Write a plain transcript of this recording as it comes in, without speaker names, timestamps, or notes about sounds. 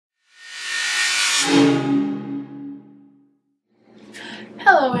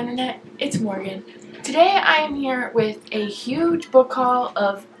Hello Internet, it's Morgan. Today I am here with a huge book haul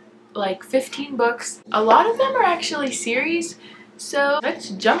of like 15 books. A lot of them are actually series, so let's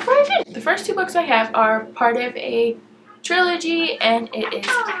jump right in. The first two books I have are part of a trilogy, and it is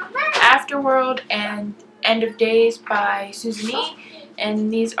Afterworld and End of Days by Susan E.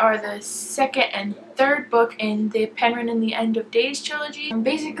 And these are the second and third book in the Penguin and the End of Days trilogy. And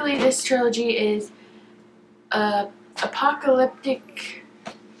basically this trilogy is apocalyptic.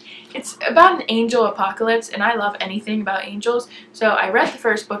 It's about an angel apocalypse, and I love anything about angels. So I read the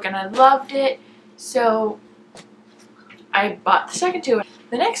first book and I loved it, so I bought the second two.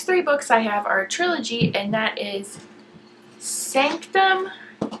 The next three books I have are a trilogy, and that is Sanctum,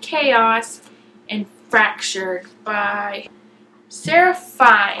 Chaos, and Fractured by Sarah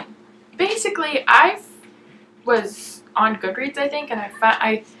Fine. Basically, I was on Goodreads, I think, and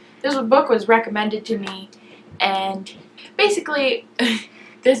this book was recommended to me, and basically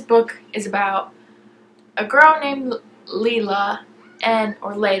this book is about a girl named Leela,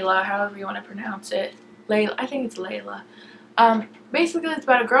 or Layla, however you want to pronounce it. Layla, I think it's Layla. Basically it's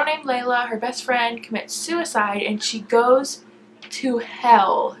about a girl named Layla. Her best friend commits suicide, and she goes to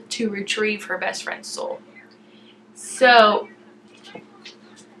hell to retrieve her best friend's soul. So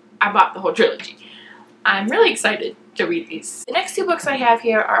I bought the whole trilogy. I'm really excited to read these. The next two books I have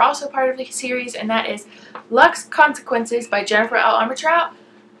here are also part of the series, and that is Luck's Consequences by Jennifer L. Armentrout.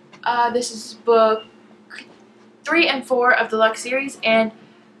 This is book 3 and 4 of the Luck series, and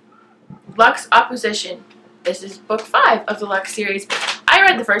Luck's Opposition. This is book 5 of the Luck series. I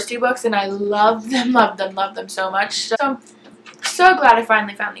read the first two books and I loved them so much. So I'm so glad I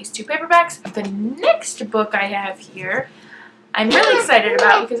finally found these two paperbacks. The next book I have here, I'm really excited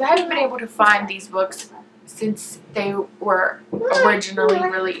about because I haven't been able to find these books since they were originally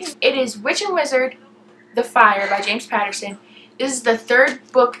released. It is Witch and Wizard, The Fire by James Patterson. This is the third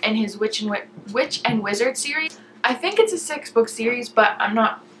book in his Witch and Wizard series. I think it's a 6-book series, but I'm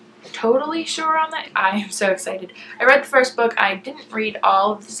not totally sure on that. I am so excited. I read the first book. I didn't read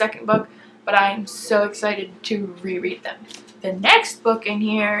all of the second book, but I am so excited to reread them. The next book in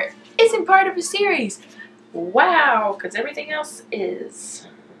here isn't part of a series. Wow, because everything else is,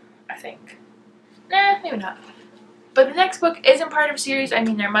 I think. Nah, maybe not. But the next book isn't part of a series. I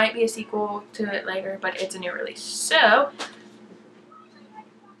mean, there might be a sequel to it later, but it's a new release. So,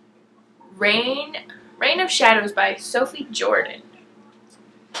 Reign of Shadows by Sophie Jordan.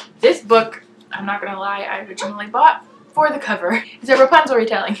 This book, I'm not going to lie, I originally bought for the cover. It's a Rapunzel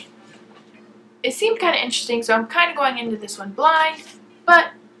retelling. It seemed kind of interesting, so I'm kind of going into this one blind.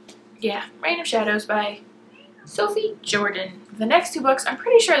 But, yeah, Reign of Shadows by Sophie Jordan. The next two books, I'm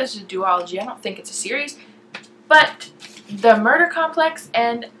pretty sure this is a duology. I don't think it's a series. But The Murder Complex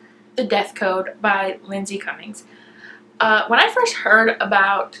and The Death Code by Lindsay Cummings. When I first heard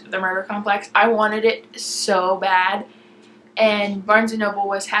about The Murder Complex, I wanted it so bad. And Barnes & Noble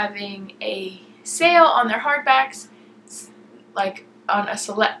was having a sale on their hardbacks, like on a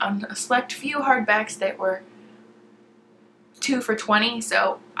select few hardbacks that were 2 for $20.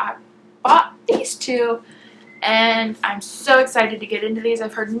 So I bought these two, and I'm so excited to get into these.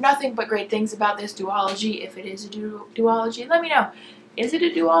 I've heard nothing but great things about this duology. If it is a duology, let me know. Is it a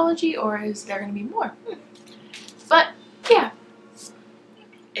duology, or is there going to be more? But yeah,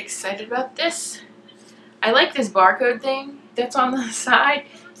 excited about this. I like this barcode thing that's on the side.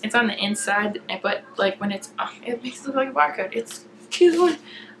 It's on the inside, but like when it's, it makes it look like a barcode. It's cute.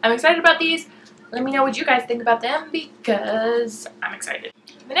 I'm excited about these. Let me know what you guys think about them, because I'm excited.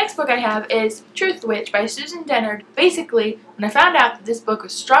 The next book I have is Truth Witch by Susan Dennard. Basically, when I found out that this book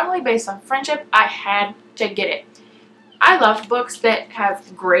was strongly based on friendship, I had to get it. I love books that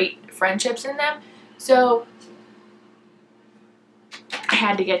have great friendships in them, so I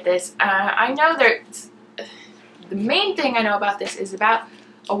had to get this. I know there's the main thing I know about this is about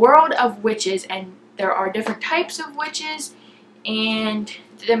a world of witches, and there are different types of witches, and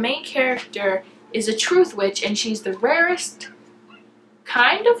the main character is a truth witch, and she's the rarest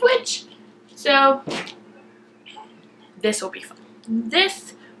kind of witch. So this will be fun.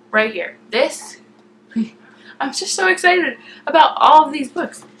 This right here, this, I'm just so excited about all of these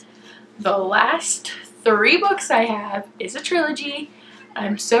books. The last 3 books I have is a trilogy.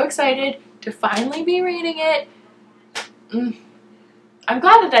 I'm so excited to finally be reading it. I'm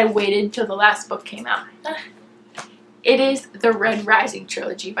glad that I waited till the last book came out. It is the Red Rising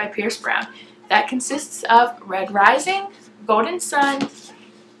trilogy by Pierce Brown. That consists of Red Rising, Golden Sun,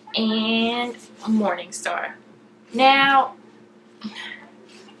 and Morning Star. Now,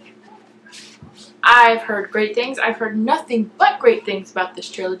 I've heard great things. I've heard nothing but great things about this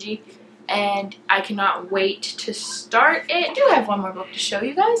trilogy. and I cannot wait to start it. I do have one more book to show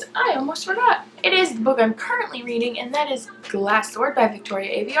you guys. I almost forgot. It is the book I'm currently reading, and that is Glass Sword by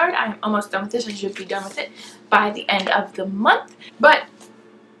Victoria Aveyard. I'm almost done with this. I should be done with it by the end of the month. But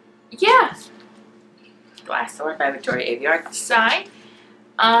yeah, Glass Sword by Victoria Aveyard, signed.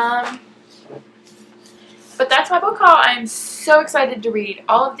 But that's my book haul. I'm so excited to read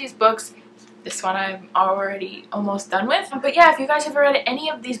all of these books. This one I'm already almost done with. But yeah, if you guys have read any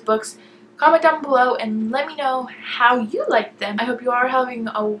of these books, comment down below and let me know how you liked them. I hope you are having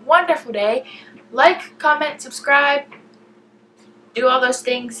a wonderful day. Like, comment, subscribe, do all those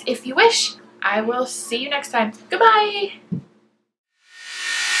things if you wish. I will see you next time. Goodbye!